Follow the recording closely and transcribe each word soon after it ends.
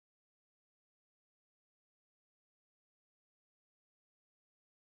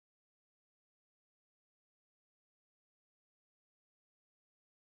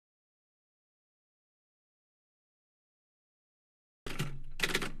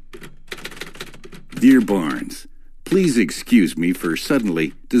Dear Barnes, please excuse me for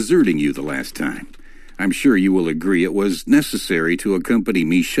suddenly deserting you the last time. I'm sure you will agree it was necessary to accompany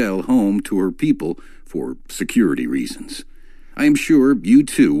Michelle home to her people for security reasons. I am sure you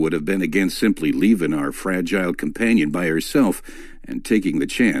too would have been against simply leaving our fragile companion by herself and taking the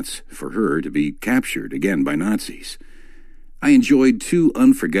chance for her to be captured again by Nazis. I enjoyed 2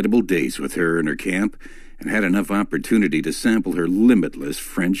 unforgettable days with her in her camp and had enough opportunity to sample her limitless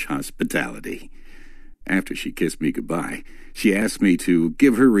French hospitality. After she kissed me goodbye, she asked me to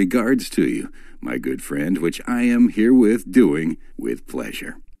give her regards to you, my good friend, which I am herewith doing with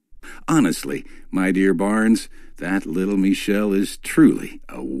pleasure. Honestly, my dear Barnes, that little Michelle is truly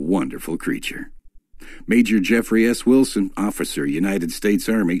a wonderful creature. Major Jeffrey S. Wilson, Officer, United States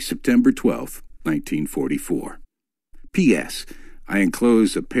Army, September 12, 1944. P.S. I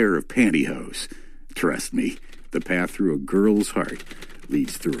enclose a pair of pantyhose. Trust me, the path through a girl's heart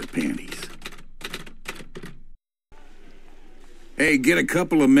leads through her panties. Hey, get a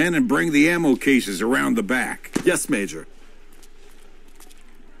couple of men and bring the ammo cases around the back. Yes, Major.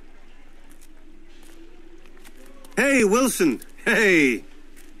 Hey, Wilson. Hey.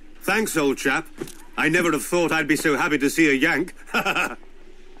 Thanks, old chap. I never have thought I'd be so happy to see a Yank.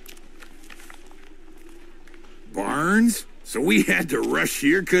 Barnes? So we had to rush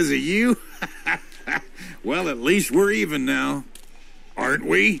here because of you? Well, at least we're even now. Aren't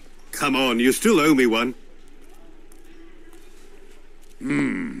we? Come on, you still owe me one.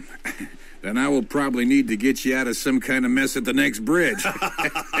 Then I will probably need to get you out of some kind of mess at the next bridge.